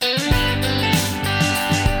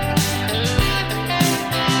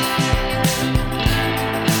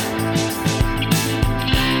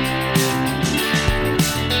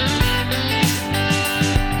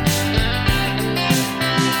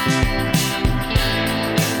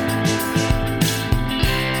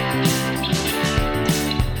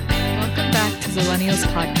Zillennials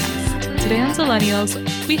podcast. Today on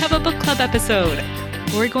Zillennials, we have a book club episode.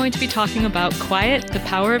 We're going to be talking about Quiet, The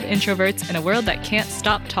Power of Introverts in a World That Can't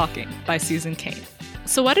Stop Talking by Susan Cain.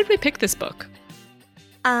 So why did we pick this book?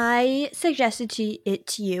 I suggested it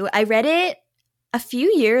to you. I read it a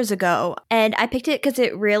few years ago, and I picked it because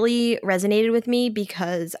it really resonated with me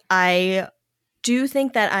because I do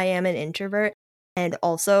think that I am an introvert. And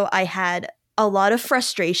also I had a lot of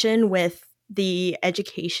frustration with the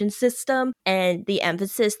education system and the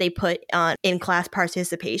emphasis they put on in-class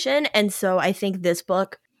participation. And so I think this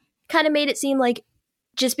book kind of made it seem like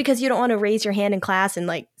just because you don't want to raise your hand in class and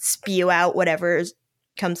like spew out whatever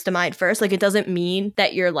comes to mind first, like it doesn't mean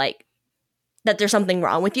that you're like, that there's something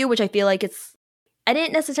wrong with you, which I feel like I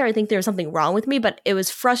didn't necessarily think there was something wrong with me, but it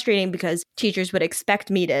was frustrating because teachers would expect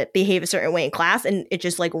me to behave a certain way in class and it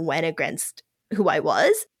just like went against who I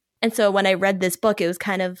was. And so when I read this book, it was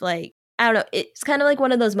kind of like, I don't know, it's kind of like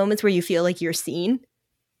one of those moments where you feel like you're seen.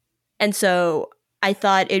 And so I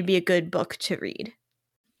thought it'd be a good book to read.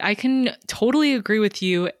 I can totally agree with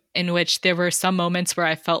you in which there were some moments where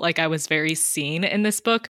I felt like I was very seen in this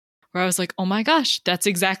book, where I was like, oh my gosh, that's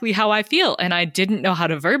exactly how I feel. And I didn't know how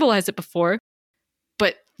to verbalize it before,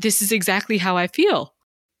 but this is exactly how I feel.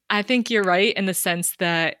 I think you're right in the sense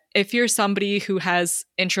that if you're somebody who has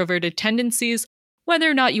introverted tendencies, whether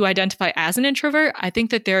or not you identify as an introvert, I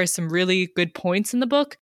think that there are some really good points in the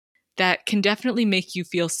book that can definitely make you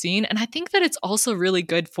feel seen. And I think that it's also really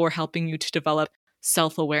good for helping you to develop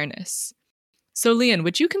self-awareness. So, Leanne,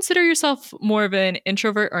 would you consider yourself more of an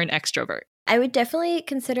introvert or an extrovert? I would definitely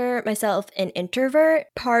consider myself an introvert,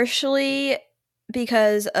 partially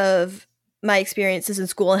because of my experiences in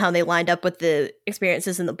school and how they lined up with the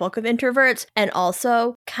experiences in the book of introverts, and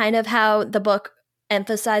also kind of how the book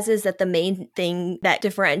emphasizes that the main thing that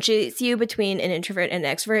differentiates you between an introvert and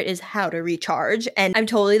an extrovert is how to recharge. And I'm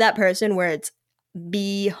totally that person where it's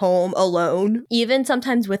be home alone. Even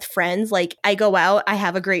sometimes with friends, like I go out, I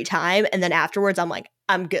have a great time, and then afterwards I'm like,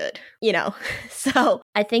 I'm good, you know? So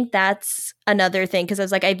I think that's another thing, because I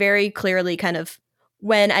was like, I very clearly kind of,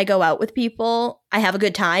 when I go out with people, I have a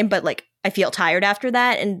good time, but like I feel tired after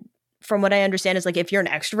that. And from what I understand is like, if you're an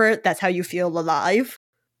extrovert, that's how you feel alive.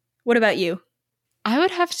 What about you? I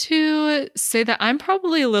would have to say that I'm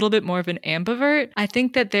probably a little bit more of an ambivert. I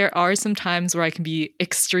think that there are some times where I can be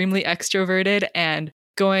extremely extroverted and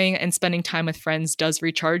going and spending time with friends does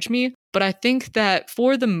recharge me. But I think that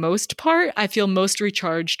for the most part, I feel most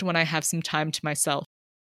recharged when I have some time to myself.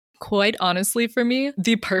 Quite honestly, for me,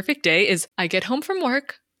 the perfect day is I get home from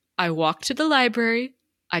work, I walk to the library,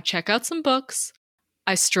 I check out some books,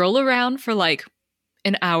 I stroll around for like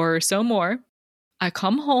an hour or so more, I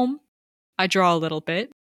come home, I draw a little bit,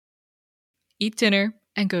 eat dinner,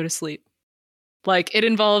 and go to sleep. Like, it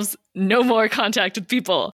involves no more contact with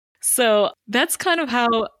people. So that's kind of how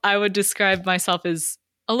I would describe myself, as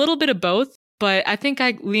a little bit of both, but I think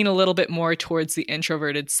I lean a little bit more towards the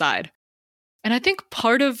introverted side. And I think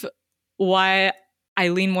part of why I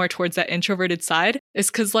lean more towards that introverted side is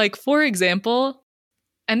because, like, for example,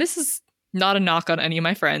 and this is not a knock on any of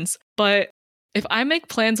my friends, but if I make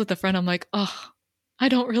plans with a friend, I'm like, oh, I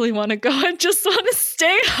don't really want to go. I just want to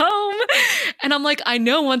stay home. And I'm like, I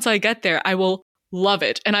know once I get there, I will love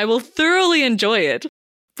it and I will thoroughly enjoy it.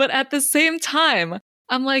 But at the same time,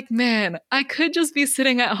 I'm like, man, I could just be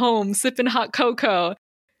sitting at home sipping hot cocoa.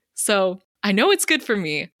 So I know it's good for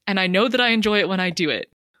me and I know that I enjoy it when I do it.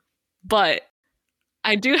 But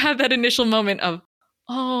I do have that initial moment of,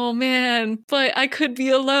 oh man, but I could be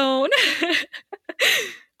alone.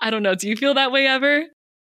 I don't know. Do you feel that way ever?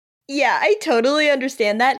 Yeah, I totally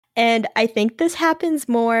understand that. And I think this happens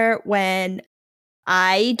more when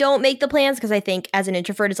I don't make the plans, because I think as an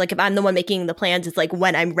introvert, it's like if I'm the one making the plans, it's like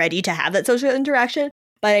when I'm ready to have that social interaction.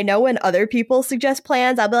 But I know when other people suggest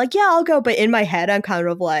plans, I'll be like, yeah, I'll go. But in my head, I'm kind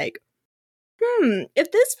of like, if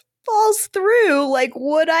this falls through, like,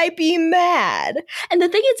 would I be mad? And the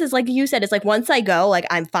thing is like you said, it's like once I go, like,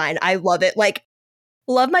 I'm fine. I love it. Like,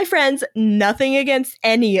 love my friends, nothing against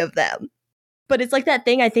any of them. But it's like that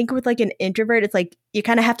thing, I think, with like an introvert, it's like you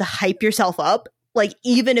kind of have to hype yourself up, like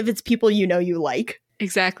even if it's people you know you like.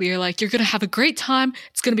 Exactly. You're like, you're going to have a great time.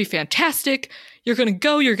 It's going to be fantastic. You're going to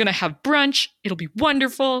go. You're going to have brunch. It'll be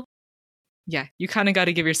wonderful. Yeah, you kind of got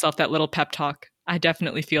to give yourself that little pep talk. I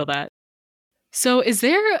definitely feel that. So is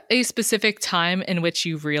there a specific time in which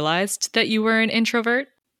you realized that you were an introvert?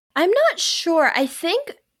 I'm not sure.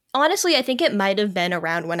 Honestly, I think it might have been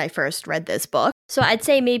around when I first read this book. So I'd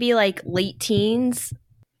say maybe like late teens.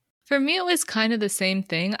 For me, it was kind of the same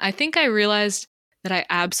thing. I think I realized that I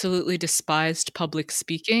absolutely despised public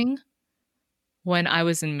speaking when I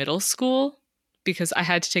was in middle school. because I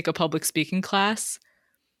had to take a public speaking class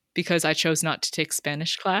because I chose not to take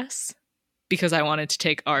Spanish class because I wanted to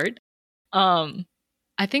take art.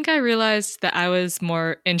 I think I realized that I was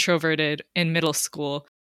more introverted in middle school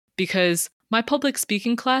because my public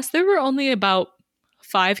speaking class, there were only about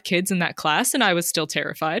 5 kids in that class, and I was still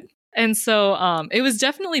terrified. And so it was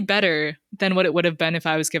definitely better than what it would have been if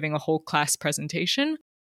I was giving a whole class presentation,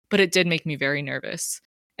 but it did make me very nervous.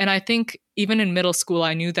 And I think even in middle school,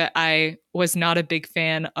 I knew that I was not a big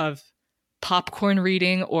fan of popcorn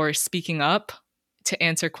reading or speaking up to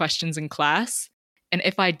answer questions in class. And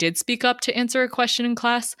if I did speak up to answer a question in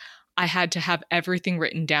class, I had to have everything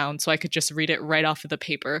written down so I could just read it right off of the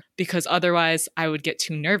paper because otherwise I would get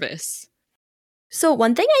too nervous. So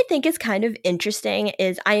one thing I think is kind of interesting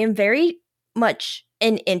is I am very much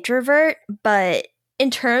an introvert, but in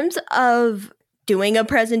terms of doing a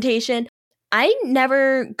presentation, I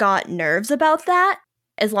never got nerves about that.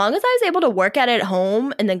 As long as I was able to work at it at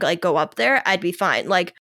home and then like go up there, I'd be fine.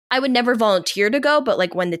 Like I would never volunteer to go, but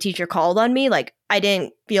like when the teacher called on me, like I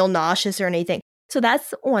didn't feel nauseous or anything. So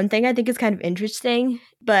that's one thing I think is kind of interesting.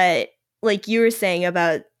 But like you were saying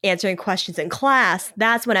about answering questions in class,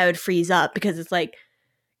 that's when I would freeze up because it's like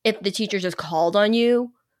if the teacher just called on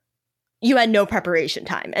you, you had no preparation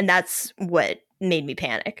time. And that's what made me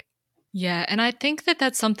panic. Yeah, and I think that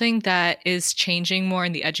that's something that is changing more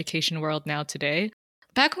in the education world now today.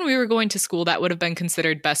 Back when we were going to school, that would have been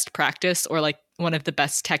considered best practice or like one of the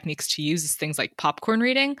best techniques to use is things like popcorn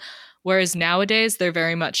reading. Whereas nowadays, they're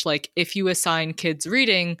very much like if you assign kids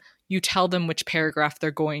reading, you tell them which paragraph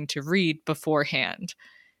they're going to read beforehand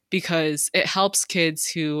because it helps kids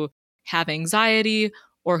who have anxiety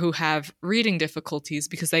or who have reading difficulties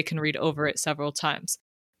because they can read over it several times.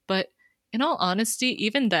 But in all honesty,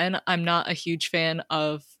 even then, I'm not a huge fan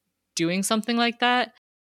of doing something like that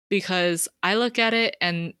because I look at it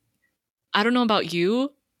and I don't know about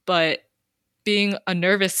you, but being a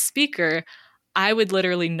nervous speaker, I would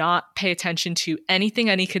literally not pay attention to anything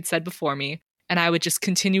any kid said before me. And I would just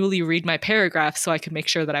continually read my paragraph so I could make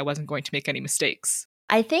sure that I wasn't going to make any mistakes.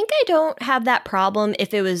 I think I don't have that problem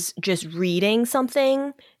if it was just reading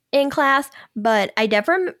something in class, but I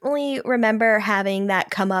definitely remember having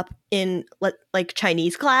that come up in like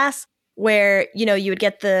Chinese class where, you know, you would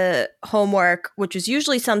get the homework, which was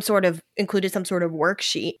usually included some sort of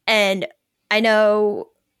worksheet. And I know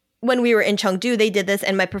when we were in Chengdu, they did this,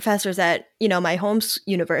 and my professors at, you know, my home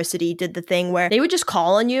university did the thing where they would just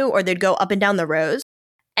call on you or they'd go up and down the rows.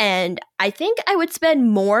 And I think I would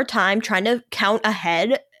spend more time trying to count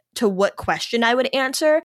ahead to what question I would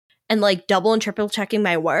answer and like double and triple checking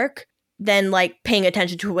my work than like paying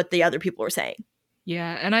attention to what the other people were saying.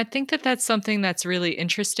 Yeah, and I think that that's something that's really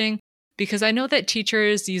interesting because I know that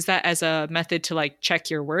teachers use that as a method to like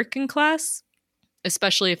check your work in class,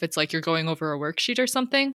 especially if it's like you're going over a worksheet or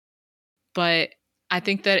something. But I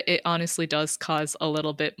think that it honestly does cause a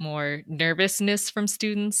little bit more nervousness from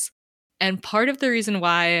students. And part of the reason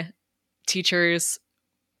why teachers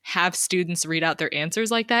have students read out their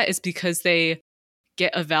answers like that is because they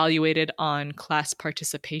get evaluated on class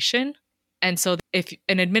participation. And so if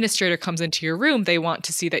an administrator comes into your room, they want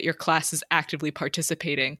to see that your class is actively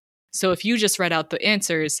participating. So if you just read out the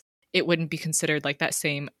answers, it wouldn't be considered like that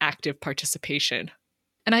same active participation.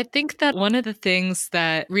 And I think that one of the things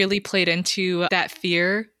that really played into that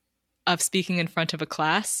fear of speaking in front of a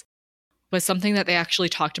class was something that they actually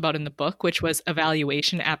talked about in the book, which was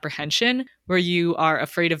evaluation apprehension, where you are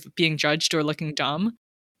afraid of being judged or looking dumb.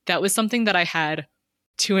 That was something that I had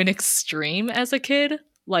to an extreme as a kid.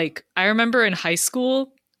 Like, I remember in high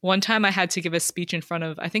school, one time I had to give a speech in front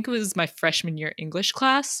of, I think it was my freshman year English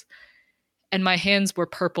class, and my hands were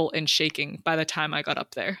purple and shaking by the time I got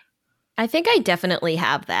up there. I think I definitely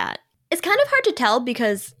have that. It's kind of hard to tell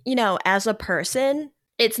because, you know, as a person,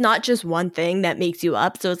 it's not just one thing that makes you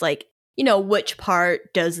up. So it's like, you know, which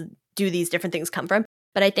part do these different things come from?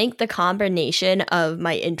 But I think the combination of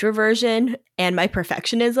my introversion and my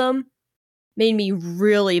perfectionism made me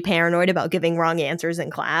really paranoid about giving wrong answers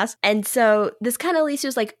in class. And so this kind of leads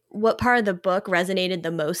to like what part of the book resonated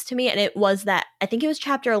the most to me. And it was that, I think it was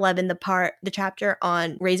chapter 11, the chapter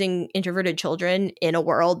on raising introverted children in a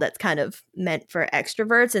world that's kind of meant for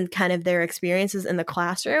extroverts and kind of their experiences in the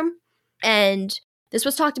classroom. And this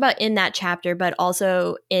was talked about in that chapter, but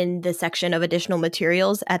also in the section of additional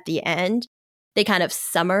materials at the end. They kind of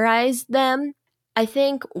summarized them. I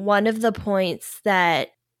think one of the points that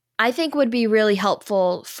I think would be really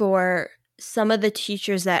helpful for some of the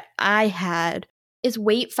teachers that I had is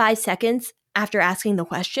wait 5 seconds after asking the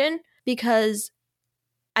question, because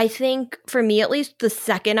I think for me, at least, the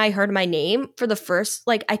second I heard my name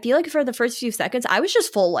I feel like for the first few seconds, I was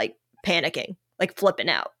just full like panicking. like flipping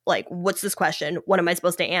out. Like, what's this question? What am I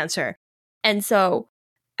supposed to answer? And so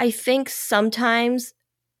I think sometimes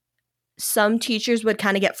some teachers would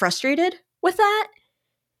kind of get frustrated with that.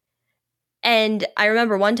 And I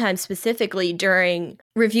remember one time specifically during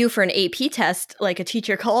review for an AP test, like a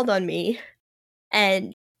teacher called on me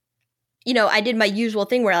and, you know, I did my usual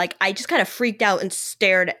thing where like I just kind of freaked out and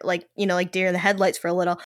stared like, you know, like deer in the headlights for a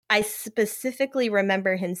little. I specifically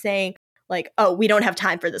remember him saying like, oh, we don't have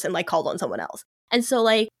time for this, and like called on someone else. And so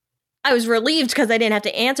like I was relieved because I didn't have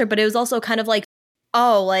to answer, but it was also kind of like,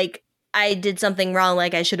 oh, like I did something wrong.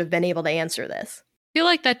 Like I should have been able to answer this. I feel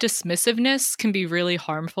like that dismissiveness can be really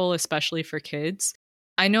harmful, especially for kids.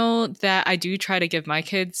 I know that I do try to give my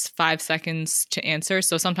kids 5 seconds to answer,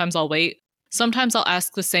 so sometimes I'll wait. Sometimes I'll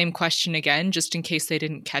ask the same question again, just in case they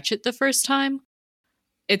didn't catch it the first time.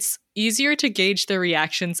 It's easier to gauge their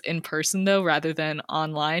reactions in person, though, rather than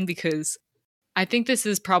online, because I think this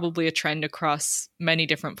is probably a trend across many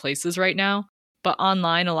different places right now. But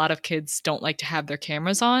online, a lot of kids don't like to have their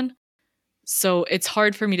cameras on. So it's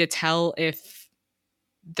hard for me to tell if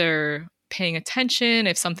they're paying attention,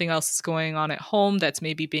 if something else is going on at home that's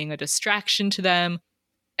maybe being a distraction to them.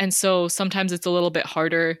 And so sometimes it's a little bit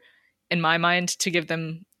harder in my mind to give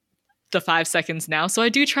them the 5 seconds now. So I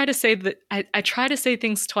do try to say that I try to say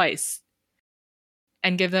things twice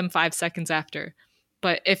and give them 5 seconds after.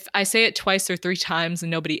 But if I say it twice or 3 times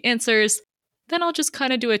and nobody answers, then I'll just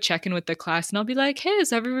kind of do a check-in with the class and I'll be like, hey,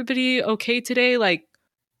 is everybody okay today? Like,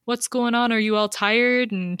 what's going on? Are you all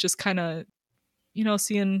tired? And just kind of, you know,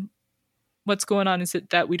 seeing what's going on. Is it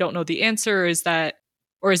that we don't know the answer, or is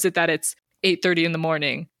it that it's 8:30 in the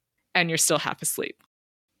morning and you're still half asleep?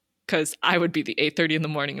 Because I would be the 8:30 in the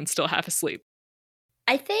morning and still half asleep.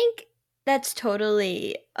 I think that's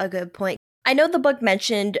totally a good point. I know the book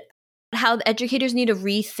mentioned how the educators need to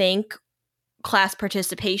rethink class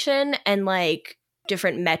participation and like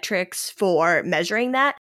different metrics for measuring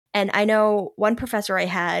that. And I know one professor I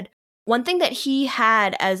had, one thing that he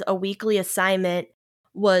had as a weekly assignment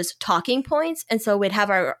was talking points. And so we'd have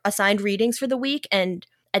our assigned readings for the week. And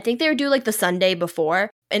I think they would do like the Sunday before.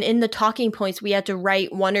 And in the talking points, we had to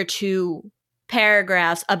write 1 or 2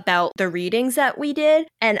 paragraphs about the readings that we did.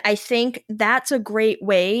 And I think that's a great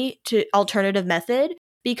way to alternative method,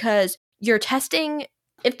 because you're testing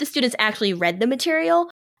if the students actually read the material.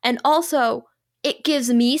 And also it gives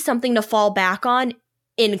me something to fall back on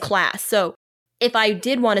in class. So if I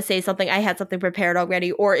did want to say something, I had something prepared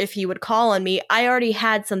already, or if he would call on me, I already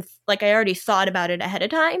had some, like I already thought about it ahead of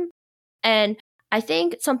time. And I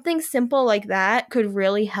think something simple like that could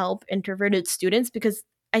really help introverted students, because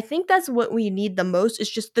I think that's what we need the most, is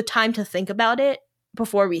just the time to think about it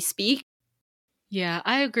before we speak. Yeah,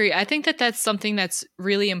 I agree. I think that that's something that's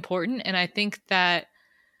really important. And I think that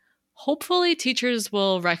hopefully teachers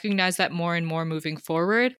will recognize that more and more moving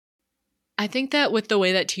forward. I think that with the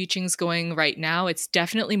way that teaching's going right now, it's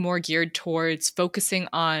definitely more geared towards focusing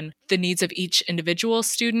on the needs of each individual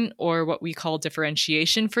student, or what we call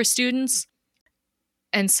differentiation for students.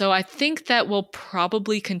 And so I think that we'll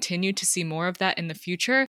probably continue to see more of that in the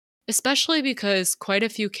future, especially because quite a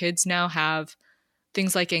few kids now have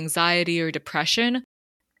things like anxiety or depression.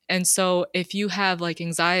 And so if you have like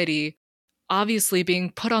anxiety, obviously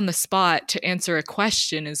being put on the spot to answer a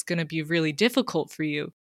question is going to be really difficult for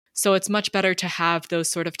you. So it's much better to have those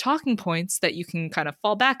sort of talking points that you can kind of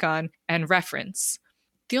fall back on and reference.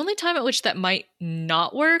 The only time at which that might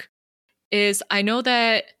not work is, I know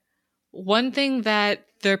that one thing that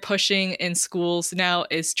they're pushing in schools now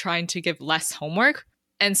is trying to give less homework.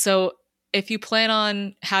 And so if you plan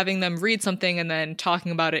on having them read something and then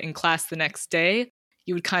talking about it in class the next day,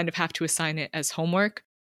 you would kind of have to assign it as homework.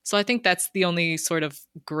 So I think that's the only sort of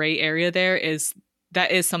gray area there, is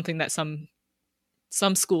that is something that some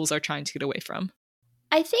schools are trying to get away from.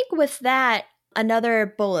 I think with that,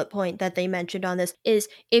 another bullet point that they mentioned on this is,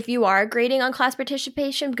 if you are grading on class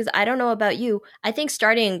participation, because I don't know about you, I think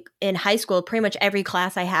starting in high school, pretty much every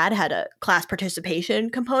class I had a class participation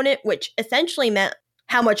component, which essentially meant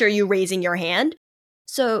how much are you raising your hand.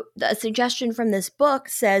 So the suggestion from this book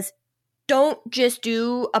says, don't just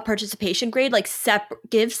do a participation grade, like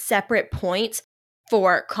give separate points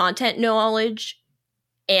for content knowledge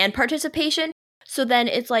and participation. So then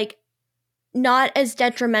it's like not as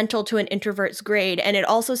detrimental to an introvert's grade. And it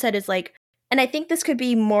also said it's like, and I think this could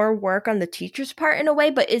be more work on the teacher's part in a way,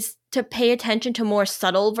 but is to pay attention to more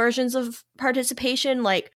subtle versions of participation.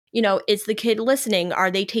 Like, you know, is the kid listening?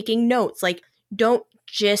 Are they taking notes? Like, don't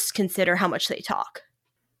just consider how much they talk.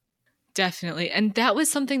 Definitely. And that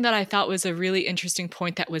was something that I thought was a really interesting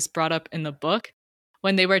point that was brought up in the book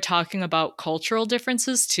when they were talking about cultural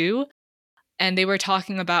differences too. And they were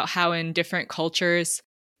talking about how in different cultures,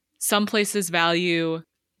 some places value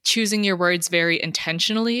choosing your words very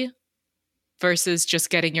intentionally versus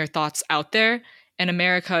just getting your thoughts out there. And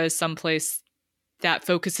America is someplace that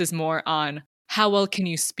focuses more on how well can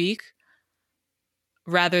you speak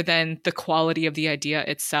rather than the quality of the idea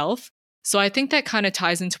itself. So I think that kind of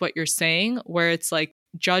ties into what you're saying, where it's like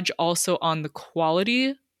judge also on the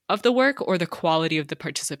quality of the work or the quality of the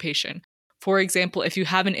participation. For example, if you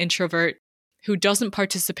have an introvert who doesn't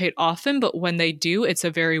participate often, but when they do, it's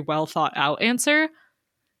a very well thought out answer,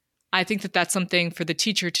 I think that that's something for the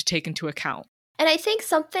teacher to take into account. And I think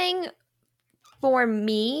something for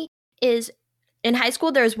me is in high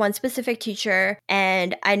school, there was one specific teacher,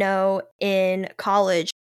 and I know in college,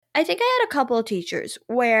 I think I had a couple of teachers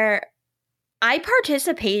where I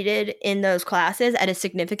participated in those classes at a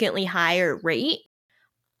significantly higher rate.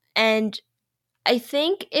 And I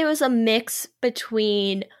think it was a mix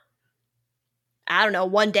between, I don't know,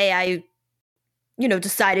 one day I,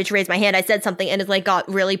 decided to raise my hand. I said something and it's like got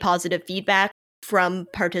really positive feedback from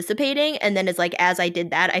participating. And then it's like, as I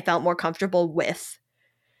did that, I felt more comfortable with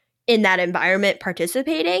in that environment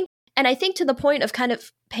participating. And I think to the point of kind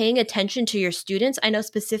of paying attention to your students, I know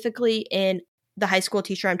specifically in the high school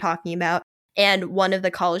teacher I'm talking about and one of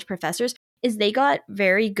the college professors is they got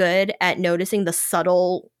very good at noticing the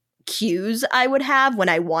subtle cues I would have when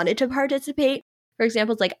I wanted to participate. For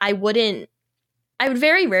example, it's like I would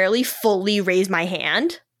very rarely fully raise my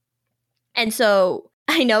hand. And so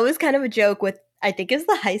I know it's kind of a joke with, I think it's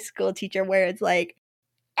the high school teacher where it's like,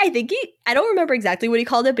 I don't remember exactly what he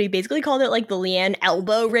called it, but he basically called it like the Leanne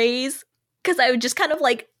elbow raise. Because I would just kind of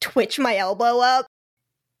like twitch my elbow up.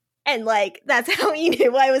 And like, that's how he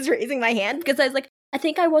knew I was raising my hand. Because I was like, I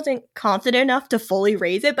think I wasn't confident enough to fully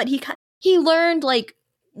raise it, but he learned like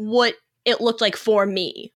what it looked like for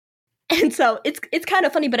me. And so it's kind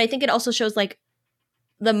of funny, but I think it also shows like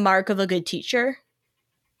the mark of a good teacher.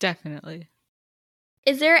 Definitely.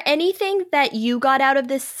 Is there anything that you got out of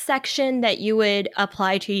this section that you would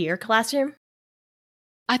apply to your classroom?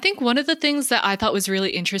 I think one of the things that I thought was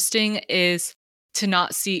really interesting is to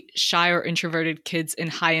not see shy or introverted kids in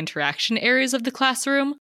high interaction areas of the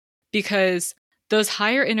classroom, because those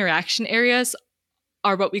higher interaction areas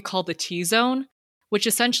are what we call the T-zone, which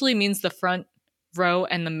essentially means the front row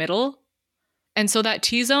and the middle. And so that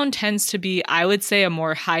T-zone tends to be, I would say, a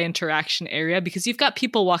more high interaction area because you've got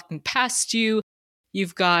people walking past you.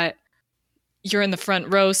 You're in the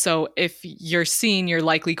front row, so if you're seen, you're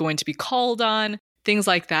likely going to be called on, things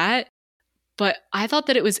like that. But I thought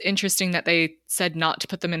that it was interesting that they said not to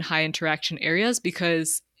put them in high interaction areas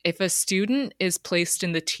because if a student is placed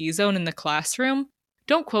in the T-zone in the classroom,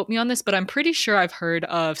 don't quote me on this, but I'm pretty sure I've heard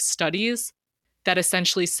of studies that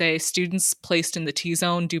essentially say students placed in the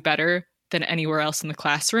T-zone do better than anywhere else in the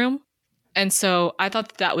classroom. And so I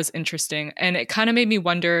thought that was interesting. And it kind of made me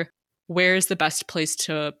wonder, where's the best place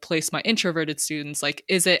to place my introverted students? Like,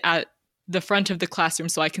 is it at the front of the classroom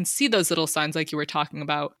so I can see those little signs like you were talking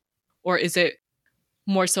about? Or is it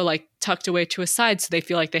more so like tucked away to a side so they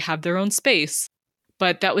feel like they have their own space?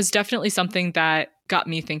 But that was definitely something that got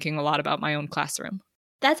me thinking a lot about my own classroom.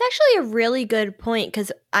 That's actually a really good point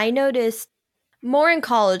because I noticed more in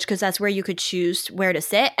college because that's where you could choose where to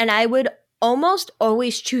sit. And I would almost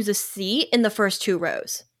always choose a seat in the first two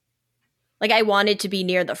rows. Like I wanted to be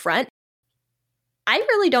near the front. I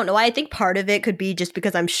really don't know why. I think part of it could be just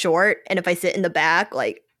because I'm short. And if I sit in the back,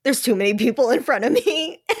 like there's too many people in front of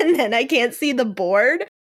me and then I can't see the board.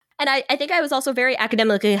 And I think I was also very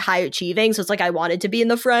academically high achieving. So it's like I wanted to be in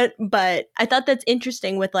the front. But I thought that's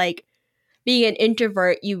interesting with like being an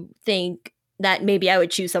introvert, you think that maybe I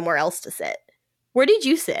would choose somewhere else to sit. Where did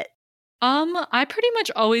you sit? I pretty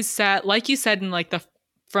much always sat, like you said, in like the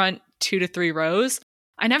front 2 to 3 rows.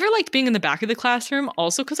 I never liked being in the back of the classroom,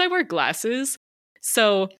 also because I wear glasses.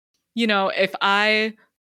 So, if I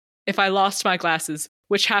lost my glasses,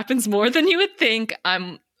 which happens more than you would think,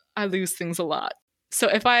 I lose things a lot. So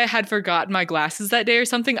if I had forgotten my glasses that day or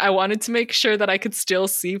something, I wanted to make sure that I could still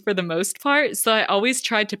see for the most part. So I always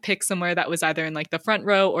tried to pick somewhere that was either in like the front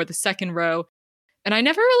row or the second row. And I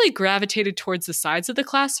never really gravitated towards the sides of the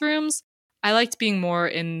classrooms. I liked being more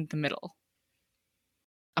in the middle.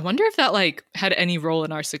 I wonder if that like had any role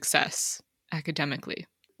in our success academically.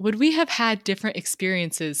 Would we have had different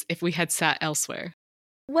experiences if we had sat elsewhere?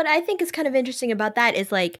 What I think is kind of interesting about that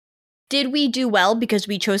is like, did we do well because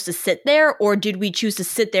we chose to sit there, or did we choose to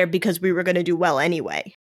sit there because we were going to do well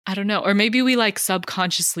anyway? I don't know. Or maybe we like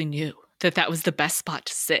subconsciously knew that that was the best spot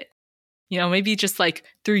to sit. Maybe just like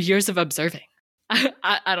through years of observing.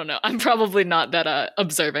 I don't know. I'm probably not that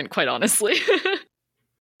observant, quite honestly.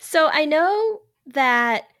 So I know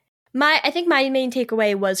that I think my main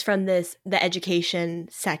takeaway was from the education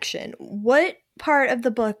section. What part of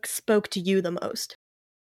the book spoke to you the most?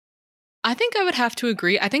 I think I would have to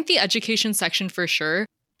agree. I think the education section for sure,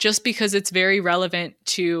 just because it's very relevant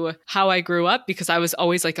to how I grew up, because I was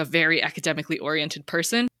always like a very academically oriented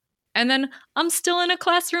person. And then I'm still in a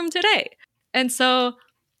classroom today. And so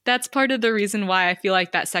that's part of the reason why I feel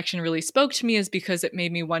like that section really spoke to me, is because it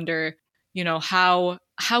made me wonder, how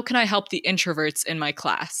can I help the introverts in my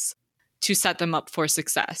class to set them up for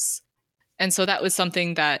success? And so that was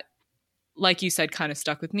something that, like you said, kind of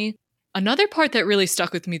stuck with me. Another part that really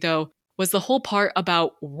stuck with me, though, was the whole part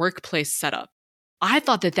about workplace setup. I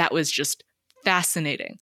thought that that was just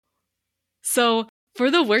fascinating. So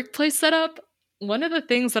for the workplace setup, one of the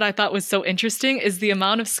things that I thought was so interesting is the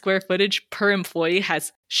amount of square footage per employee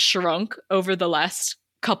has shrunk over the last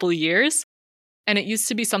couple years. And it used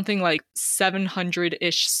to be something like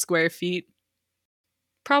 700-ish square feet.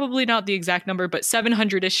 Probably not the exact number, but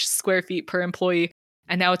 700-ish square feet per employee.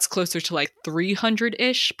 And now it's closer to like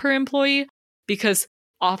 300-ish per employee, because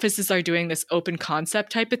offices are doing this open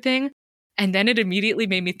concept type of thing. And then it immediately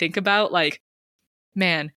made me think about, like,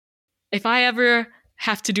 man, if I ever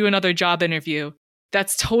have to do another job interview,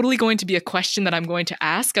 that's totally going to be a question that I'm going to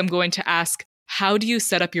ask. I'm going to ask, how do you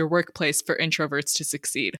set up your workplace for introverts to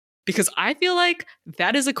succeed? Because I feel like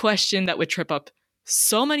that is a question that would trip up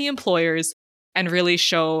so many employers and really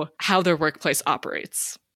show how their workplace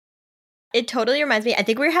operates. It totally reminds me. I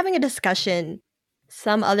think we were having a discussion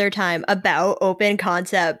some other time about open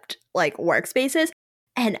concept like workspaces.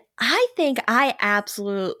 And I think I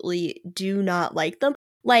absolutely do not like them.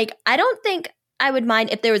 Like, I don't think I would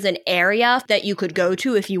mind if there was an area that you could go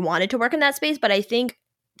to if you wanted to work in that space. But I think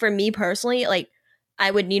for me personally, like,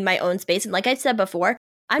 I would need my own space. And like I said before,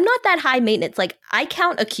 I'm not that high maintenance. Like, I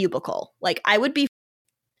count a cubicle. Like,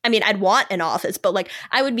 I'd want an office, but like,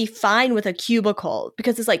 I would be fine with a cubicle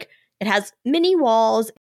because it's like, it has mini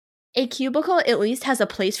walls. A cubicle at least has a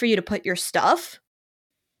place for you to put your stuff.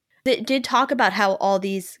 It did talk about how all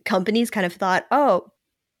these companies kind of thought, oh,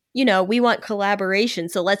 we want collaboration,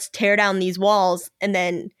 so let's tear down these walls. And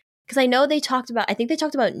then, because I think they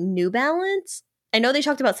talked about New Balance. I know they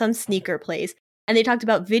talked about some sneaker place, and they talked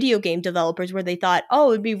about video game developers where they thought, oh,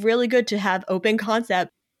 it would be really good to have open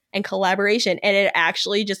concept and collaboration. And it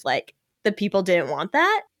actually just like the people didn't want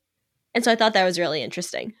that. And so I thought that was really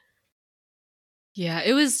interesting. Yeah,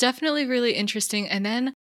 it was definitely really interesting. And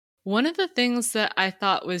then one of the things that I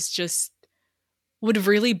thought would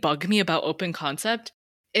really bug me about open concept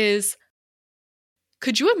is,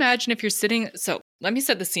 could you imagine if you're sitting, so let me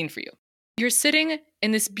set the scene for you. You're sitting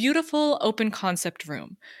in this beautiful open concept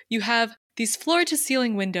room. You have these floor to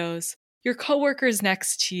ceiling windows, your coworkers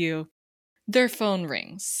next to you, their phone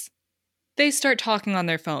rings. They start talking on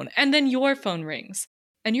their phone, and then your phone rings.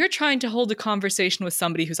 And you're trying to hold a conversation with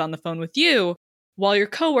somebody who's on the phone with you, while your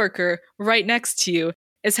coworker right next to you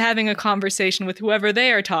is having a conversation with whoever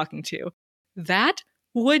they are talking to. That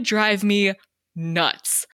would drive me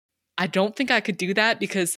nuts. I don't think I could do that,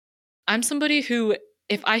 because I'm somebody who,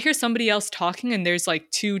 if I hear somebody else talking and there's like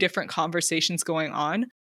two different conversations going on,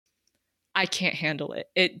 I can't handle it.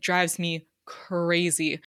 It drives me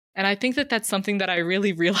crazy. And I think that that's something that I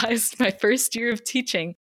really realized my first year of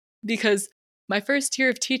teaching, because my first year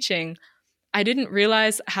of teaching, I didn't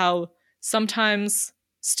realize how sometimes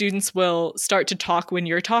students will start to talk when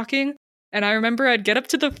you're talking. And I remember I'd get up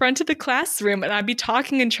to the front of the classroom and I'd be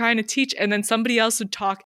talking and trying to teach, and then somebody else would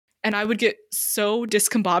talk, and I would get so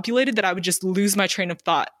discombobulated that I would just lose my train of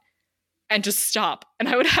thought and just stop. And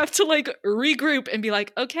I would have to like regroup and be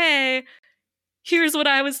like, okay, here's what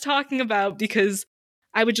I was talking about, because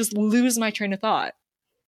I would just lose my train of thought.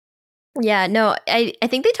 Yeah, no, I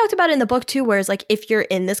think they talked about it in the book too, whereas like if you're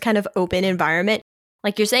in this kind of open environment,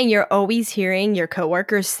 like you're saying, you're always hearing your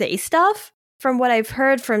coworkers say stuff. From what I've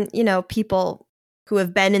heard from, people who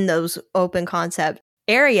have been in those open concept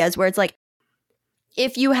areas where it's like,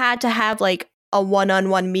 if you had to have like a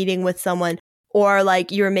one-on-one meeting with someone, or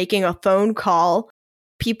like you're making a phone call,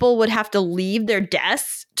 people would have to leave their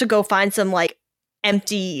desks to go find some like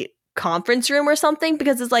empty conference room or something,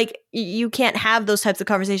 because it's like you can't have those types of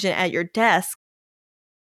conversation at your desk.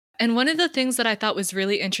 And one of the things that I thought was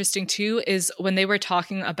really interesting too is when they were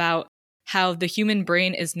talking about how the human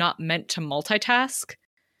brain is not meant to multitask.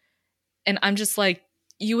 And I'm just like,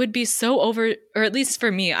 you would be so or at least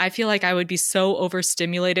for me, I feel like I would be so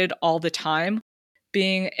overstimulated all the time,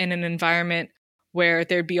 being in an environment where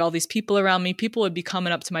there'd be all these people around me. People would be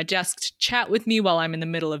coming up to my desk to chat with me while I'm in the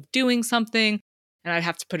middle of doing something, and I'd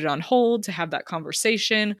have to put it on hold to have that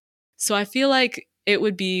conversation. So I feel like it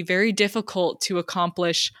would be very difficult to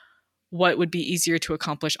accomplish what would be easier to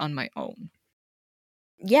accomplish on my own.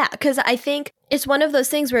 Yeah, because I think it's one of those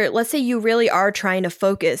things where, let's say you really are trying to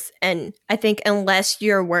focus, and I think unless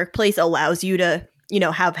your workplace allows you to,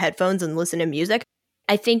 have headphones and listen to music,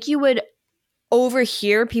 I think you would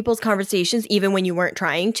overhear people's conversations even when you weren't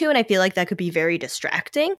trying to, and I feel like that could be very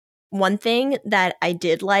distracting. One thing that I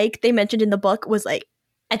did like, they mentioned in the book, was like,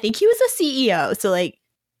 I think he was a CEO, so like,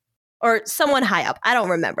 or someone high up, I don't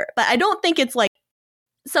remember, but I don't think it's like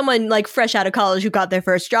someone like fresh out of college who got their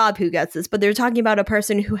first job who gets this, but they're talking about a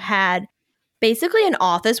person who had basically an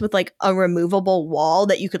office with like a removable wall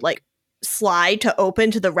that you could like slide to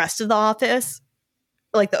open to the rest of the office,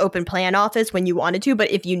 like the open plan office when you wanted to,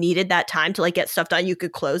 but if you needed that time to like get stuff done, you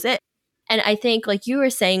could close it. And I think like you were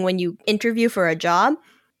saying, when you interview for a job,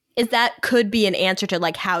 is that could be an answer to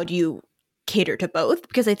like, how do you cater to both?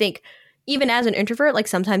 Because I think even as an introvert, like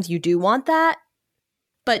sometimes you do want that,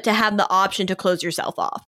 but to have the option to close yourself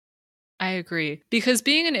off. I agree. Because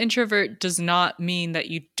being an introvert does not mean that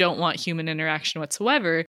you don't want human interaction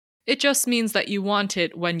whatsoever. It just means that you want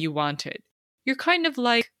it when you want it. You're kind of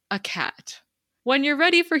like a cat. When you're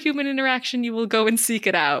ready for human interaction, you will go and seek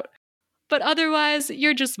it out. But otherwise,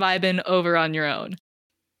 you're just vibing over on your own.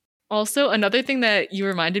 Also, another thing that you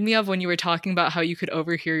reminded me of when you were talking about how you could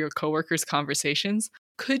overhear your coworkers' conversations,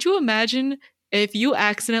 could you imagine if you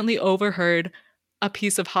accidentally overheard a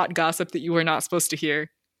piece of hot gossip that you were not supposed to hear?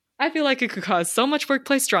 I feel like it could cause so much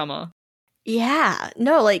workplace drama. Yeah,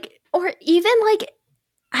 no, like, or even like,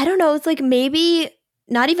 I don't know, it's like maybe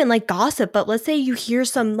not even like gossip, but let's say you hear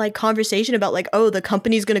some like conversation about like, oh, the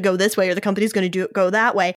company's going to go this way or the company's going to go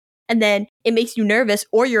that way. And then it makes you nervous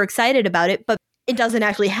or you're excited about it, but it doesn't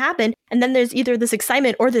actually happen. And then there's either this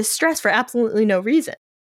excitement or this stress for absolutely no reason.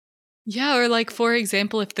 Yeah, or like, for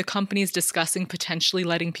example, if the company's discussing potentially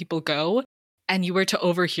letting people go and you were to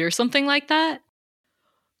overhear something like that,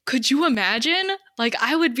 could you imagine? Like,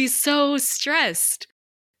 I would be so stressed.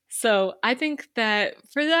 So I think that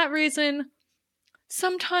for that reason,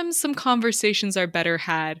 sometimes some conversations are better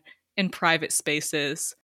had in private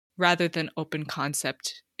spaces rather than open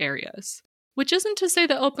concept areas. Which isn't to say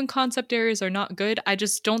that open concept areas are not good. I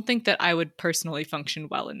just don't think that I would personally function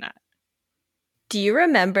well in that. Do you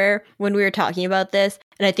remember when we were talking about this,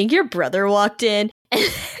 and I think your brother walked in,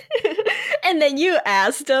 and then you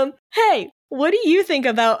asked him, hey, what do you think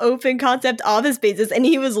about open concept office spaces? And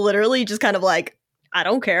he was literally just kind of like, I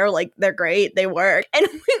don't care. Like, they're great. They work. And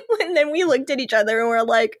then we looked at each other and we're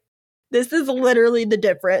like, this is literally the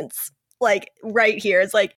difference. Like, right here.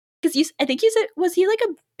 It's like, because I think you said, was he like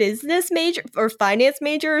a business major or finance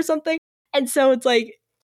major or something? And so it's like,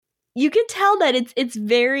 you can tell that it's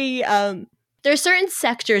very, there are certain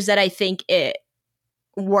sectors that I think it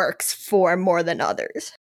works for more than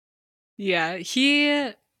others. Yeah,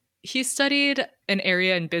 he studied an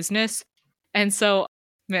area in business. And so,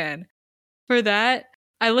 man, for that,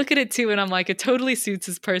 I look at it too and I'm like, it totally suits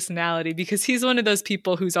his personality because he's one of those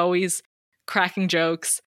people who's always cracking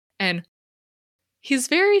jokes and he's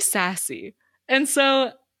very sassy. And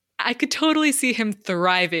so I could totally see him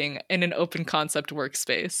thriving in an open concept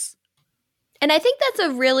workspace. And I think that's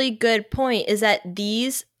a really good point, is that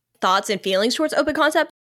these thoughts and feelings towards open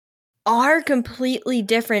concept are completely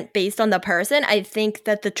different based on the person. I think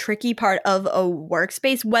that the tricky part of a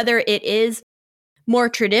workspace, whether it is more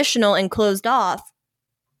traditional and closed off,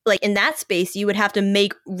 like in that space, you would have to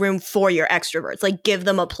make room for your extroverts, like give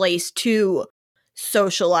them a place to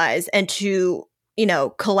socialize and to,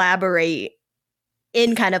 collaborate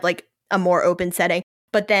in kind of like a more open setting.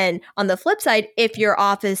 But then on the flip side, if your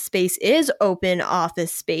office space is open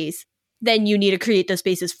office space, then you need to create those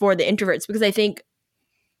spaces for the introverts, because I think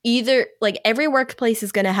either like every workplace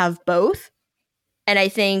is going to have both. And I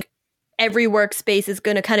think every workspace is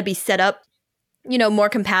going to kind of be set up, more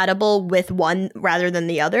compatible with one rather than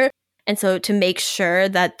the other. And so to make sure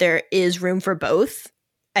that there is room for both,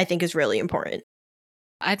 I think is really important.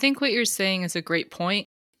 I think what you're saying is a great point.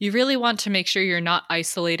 You really want to make sure you're not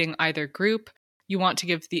isolating either group. You want to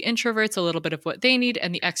give the introverts a little bit of what they need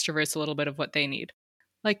and the extroverts a little bit of what they need.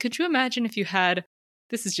 Like, could you imagine if you had,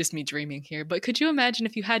 this is just me dreaming here, but could you imagine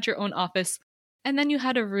if you had your own office and then you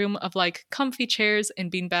had a room of like comfy chairs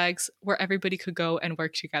and beanbags where everybody could go and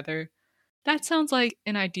work together? That sounds like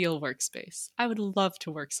an ideal workspace. I would love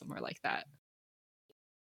to work somewhere like that.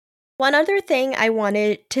 One other thing I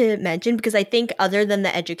wanted to mention, because I think other than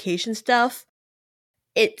the education stuff,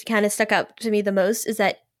 it kind of stuck out to me the most, is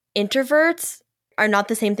that introverts are not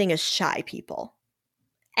the same thing as shy people.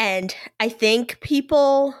 And I think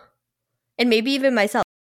people, and maybe even myself,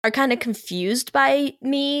 are kind of confused by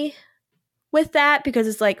me with that, because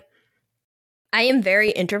it's like, I am very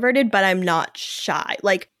introverted, but I'm not shy.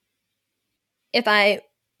 Like, if I,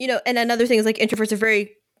 and another thing is like introverts are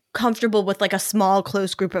very comfortable with like a small,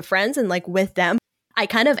 close group of friends. And like with them, I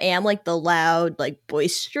kind of am like the loud, like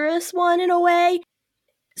boisterous one in a way.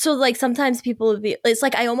 So like sometimes people would be, it's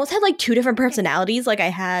like I almost had like two different personalities. Like I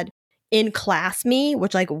had in class me,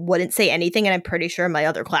 which like wouldn't say anything. And I'm pretty sure my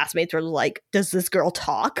other classmates were like, does this girl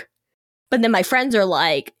talk? But then my friends are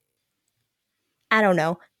like, I don't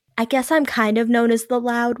know. I guess I'm kind of known as the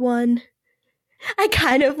loud one. I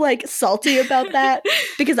kind of like salty about that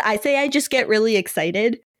because I say I just get really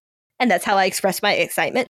excited and that's how I express my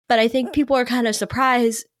excitement. But I think people are kind of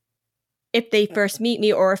surprised if they first meet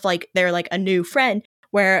me or if like they're like a new friend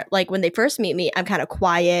where like when they first meet me, I'm kind of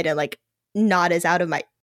quiet and like not as out of my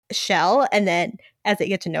shell. And then as they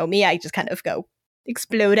get to know me, I just kind of go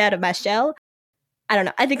explode out of my shell. I don't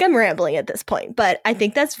know. I think I'm rambling at this point, but I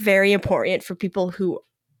think that's very important for people who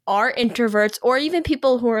are introverts or even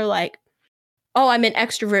people who are like, oh, I'm an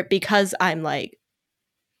extrovert because I'm like,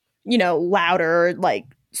 louder, like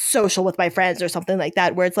social with my friends or something like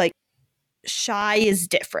that, where it's like shy is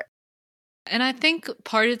different. And I think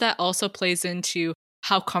part of that also plays into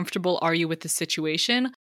how comfortable are you with the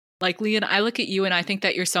situation. Like Leon, I look at you and I think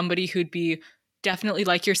that you're somebody who'd be definitely,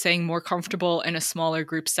 like you're saying, more comfortable in a smaller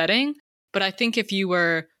group setting. But I think if you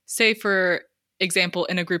were, say, for example,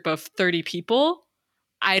 in a group of 30 people,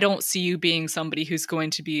 I don't see you being somebody who's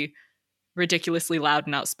going to be ridiculously loud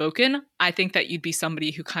and outspoken. I think that you'd be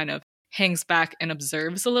somebody who kind of hangs back and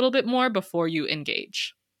observes a little bit more before you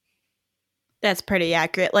engage. That's pretty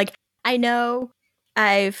accurate. Like, I know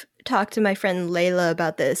I've talked to my friend Layla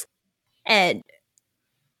about this, and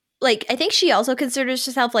like, I think she also considers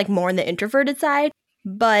herself like more on the introverted side.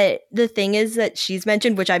 But the thing is that she's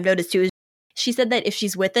mentioned, which I've noticed too, is she said that if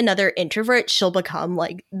she's with another introvert, she'll become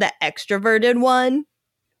like the extroverted one,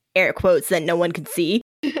 air quotes that no one can see.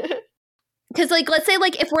 Because like, let's say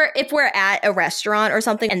like if we're at a restaurant or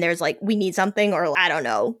something and there's like we need something or I don't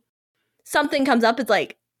know, something comes up, it's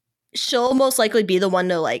like she'll most likely be the one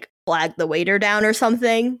to like flag the waiter down or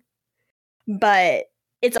something. But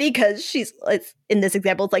it's because it's in this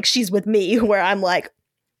example, it's like she's with me where I'm like,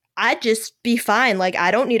 I'd just be fine. Like,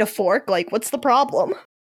 I don't need a fork. Like, what's the problem?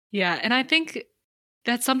 Yeah, and I think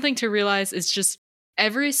that's something to realize is just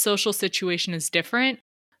every social situation is different.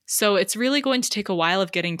 So it's really going to take a while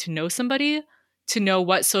of getting to know somebody to know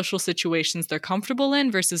what social situations they're comfortable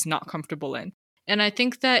in versus not comfortable in. And I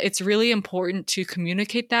think that it's really important to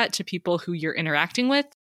communicate that to people who you're interacting with.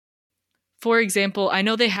 For example, I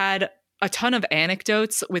know they had a ton of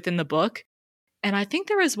anecdotes within the book, and I think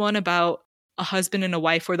there was one about a husband and a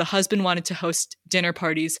wife where the husband wanted to host dinner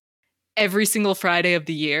parties every single Friday of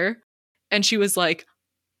the year. And she was like,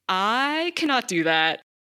 I cannot do that.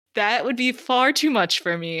 That would be far too much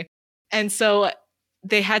for me. And so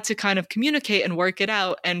they had to kind of communicate and work it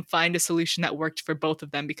out and find a solution that worked for both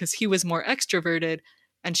of them because he was more extroverted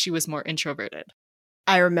and she was more introverted.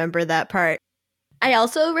 I remember that part. I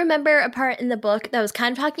also remember a part in the book that was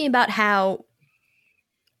kind of talking about how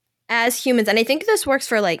as humans, and I think this works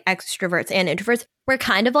for like extroverts and introverts, we're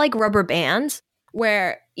kind of like rubber bands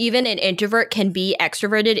where even an introvert can be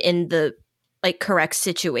extroverted in the like correct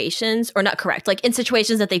situations, or not correct, like in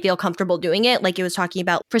situations that they feel comfortable doing it. Like it was talking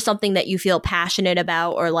about for something that you feel passionate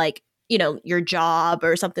about or like, your job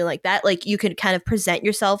or something like that. Like you could kind of present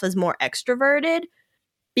yourself as more extroverted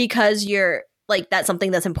because you're like, that's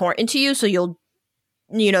something that's important to you. So you'll,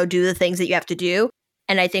 do the things that you have to do.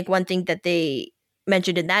 And I think one thing that they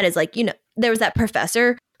mentioned in that is like, there was that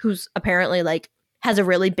professor who's apparently like has a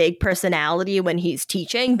really big personality when he's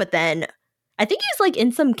teaching, but then I think he's like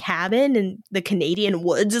in some cabin in the Canadian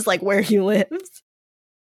woods is like where he lives.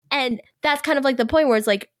 And that's kind of like the point where it's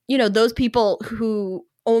like, those people who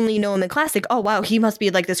only know him in class, like, oh wow, he must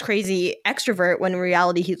be like this crazy extrovert when in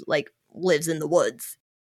reality he like lives in the woods.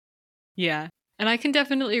 Yeah. And I can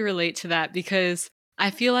definitely relate to that because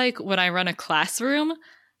I feel like when I run a classroom,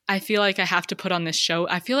 I feel like I have to put on this show.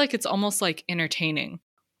 I feel like it's almost like entertaining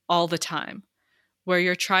all the time, where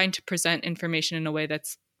you're trying to present information in a way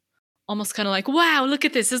that's almost kind of like, wow, look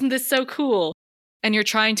at this. Isn't this so cool? And you're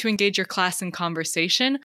trying to engage your class in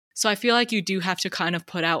conversation. So I feel like you do have to kind of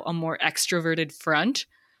put out a more extroverted front.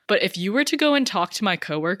 But if you were to go and talk to my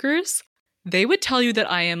coworkers, they would tell you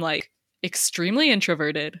that I am like extremely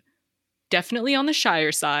introverted, definitely on the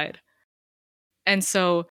shyer side. And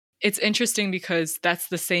so it's interesting because that's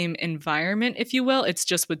the same environment, if you will. It's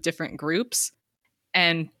just with different groups.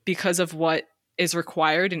 And because of what is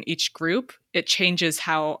required in each group, it changes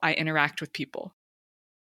how I interact with people.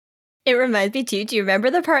 It reminds me too, do you remember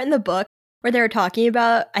the part in the book where they were talking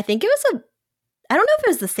about, I think it was I don't know if it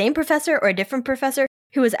was the same professor or a different professor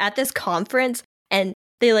who was at this conference and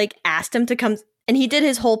they like asked him to come, and he did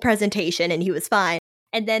his whole presentation and he was fine.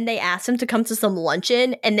 And then they asked him to come to some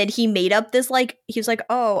luncheon, and then he made up this like, he was like,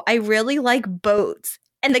 oh, I really like boats.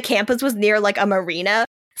 And the campus was near like a marina.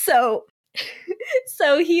 So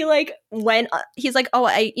he like went, he's like, oh,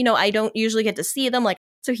 I don't usually get to see them. Like,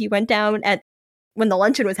 so he went down at when the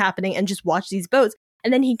luncheon was happening and just watched these boats.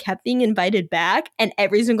 And then he kept being invited back. And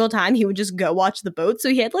every single time he would just go watch the boats. So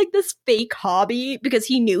he had like this fake hobby because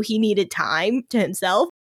he knew he needed time to himself.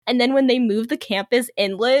 And then when they moved the campus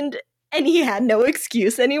inland and he had no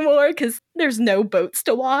excuse anymore because there's no boats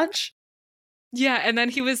to watch. Yeah. And then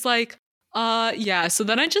he was like, yeah. So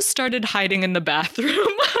then I just started hiding in the bathroom.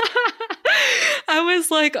 I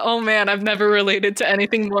was like, oh man, I've never related to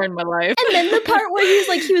anything more in my life. And then the part where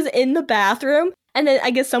he was in the bathroom, and then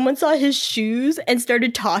I guess someone saw his shoes and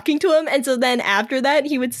started talking to him. And so then after that,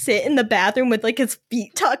 he would sit in the bathroom with like his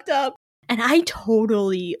feet tucked up. And I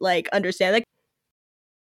totally like understand. Like,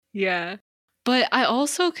 yeah. But I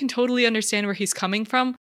also can totally understand where he's coming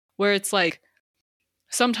from, where it's like,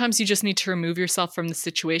 sometimes you just need to remove yourself from the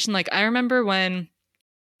situation. Like, I remember when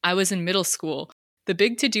I was in middle school, the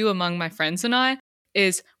big to-do among my friends and I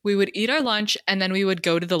is we would eat our lunch and then we would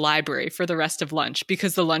go to the library for the rest of lunch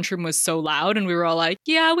because the lunchroom was so loud and we were all like,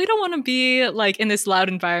 yeah, we don't want to be like in this loud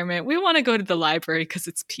environment. We want to go to the library because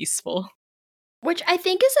it's peaceful. Which I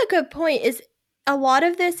think is a good point. Is a lot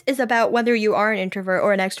of this is about whether you are an introvert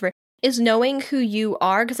or an extrovert, is knowing who you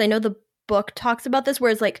are. Because I know the book talks about this,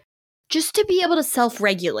 where it's like just to be able to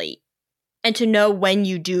self-regulate and to know when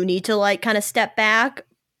you do need to like kind of step back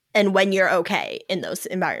and when you're okay in those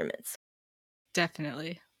environments.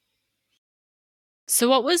 Definitely. So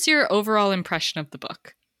what was your overall impression of the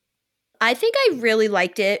book? I think I really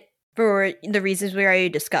liked it for the reasons we already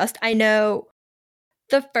discussed. I know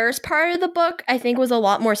the first part of the book, I think, was a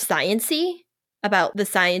lot more sciencey about the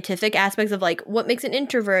scientific aspects of like what makes an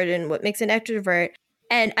introvert and what makes an extrovert.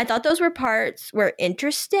 And I thought those parts were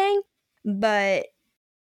interesting, but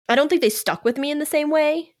I don't think they stuck with me in the same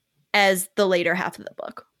way as the later half of the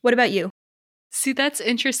book. What about you? See, that's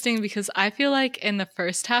interesting because I feel like in the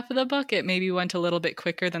first half of the book, it maybe went a little bit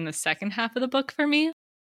quicker than the second half of the book for me.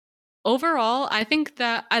 Overall, I think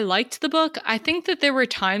that I liked the book. I think that there were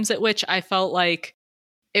times at which I felt like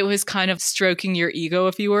it was kind of stroking your ego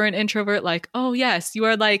if you were an introvert, like, oh yes, you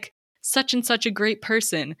are like such and such a great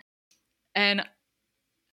person. And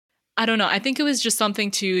I don't know, I think it was just something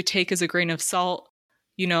to take as a grain of salt.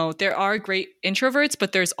 You know, there are great introverts,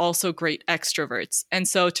 but there's also great extroverts. And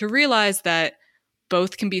so to realize that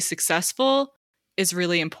both can be successful is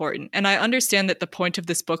really important. And I understand that the point of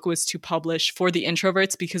this book was to publish for the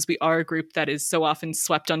introverts because we are a group that is so often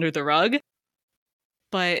swept under the rug.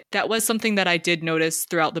 But that was something that I did notice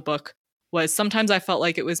throughout the book, was sometimes I felt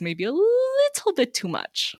like it was maybe a little bit too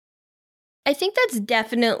much. I think that's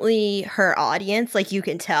definitely her audience, like you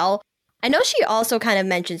can tell. I know she also kind of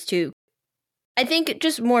mentions too, I think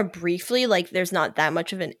just more briefly, like there's not that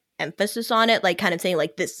much of an emphasis on it, like kind of saying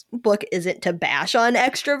like this book isn't to bash on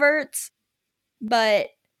extroverts. But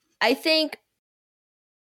I think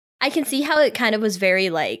I can see how it kind of was very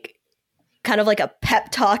like, kind of like a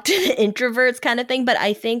pep talk to the introverts kind of thing. But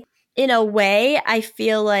I think in a way, I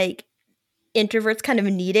feel like introverts kind of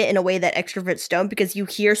need it in a way that extroverts don't, because you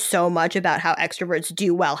hear so much about how extroverts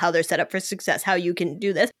do well, how they're set up for success, how you can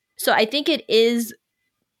do this. So I think it is,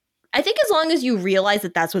 I think as long as you realize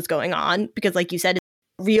that that's what's going on, because like you said,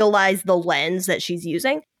 realize the lens that she's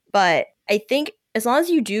using. But I think as long as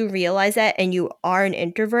you do realize that and you are an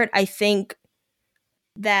introvert, I think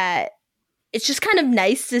that it's just kind of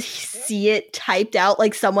nice to see it typed out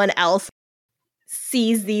like someone else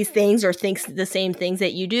sees these things or thinks the same things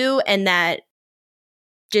that you do, and that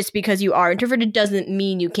just because you are introverted doesn't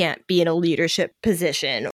mean you can't be in a leadership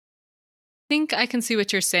position. I think I can see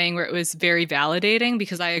what you're saying, where it was very validating,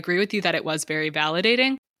 because I agree with you that it was very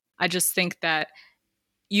validating. I just think that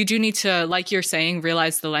you do need to, like you're saying,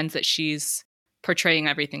 realize the lens that she's portraying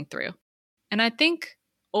everything through. And I think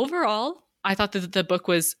overall, I thought that the book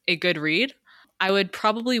was a good read. I would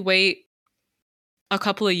probably wait a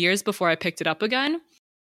couple of years before I picked it up again.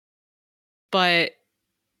 But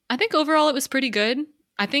I think overall it was pretty good.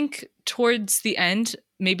 I think towards the end,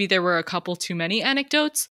 maybe there were a couple too many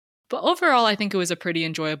anecdotes. But overall, I think it was a pretty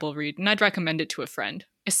enjoyable read, and I'd recommend it to a friend,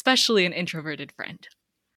 especially an introverted friend.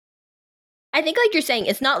 I think like you're saying,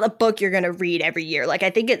 it's not a book you're going to read every year. Like I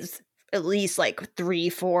think it's at least like 3,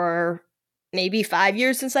 4, maybe 5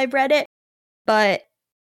 years since I've read it. But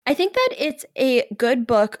I think that it's a good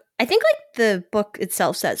book. I think like the book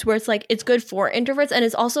itself says, where it's like it's good for introverts, and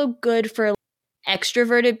it's also good for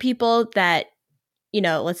extroverted people that, you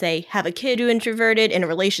know, let's say have a kid who's introverted, in a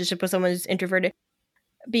relationship with someone who's introverted.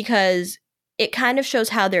 because it kind of shows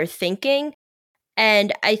how they're thinking.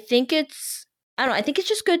 And I think I think it's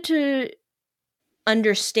just good to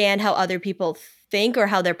understand how other people think or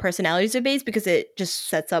how their personalities are based, because it just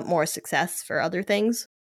sets up more success for other things.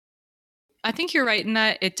 I think you're right in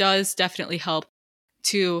that it does definitely help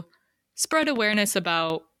to spread awareness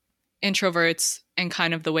about introverts and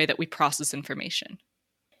kind of the way that we process information.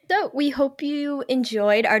 So we hope you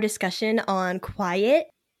enjoyed our discussion on quiet.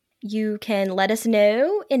 You can let us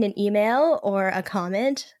know in an email or a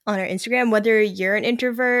comment on our Instagram whether you're an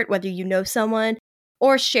introvert, whether you know someone,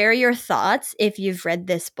 or share your thoughts if you've read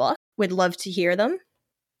this book. We'd love to hear them.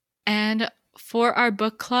 And for our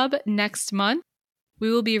book club next month,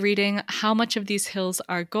 we will be reading How Much of These Hills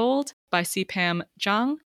Are Gold by Sipam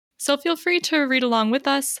Jung. So feel free to read along with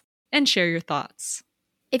us and share your thoughts.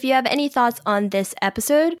 If you have any thoughts on this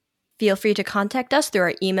episode, feel free to contact us through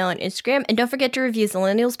our email and Instagram. And don't forget to review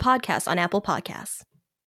Zillennials Podcast on Apple Podcasts.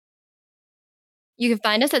 You can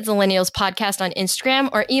find us at Zillennials Podcast on Instagram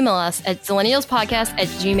or email us at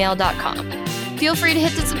zillennialspodcast@gmail.com. Feel free to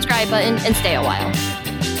hit the subscribe button and stay a while.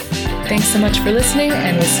 Thanks so much for listening,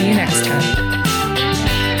 and we'll see you next time.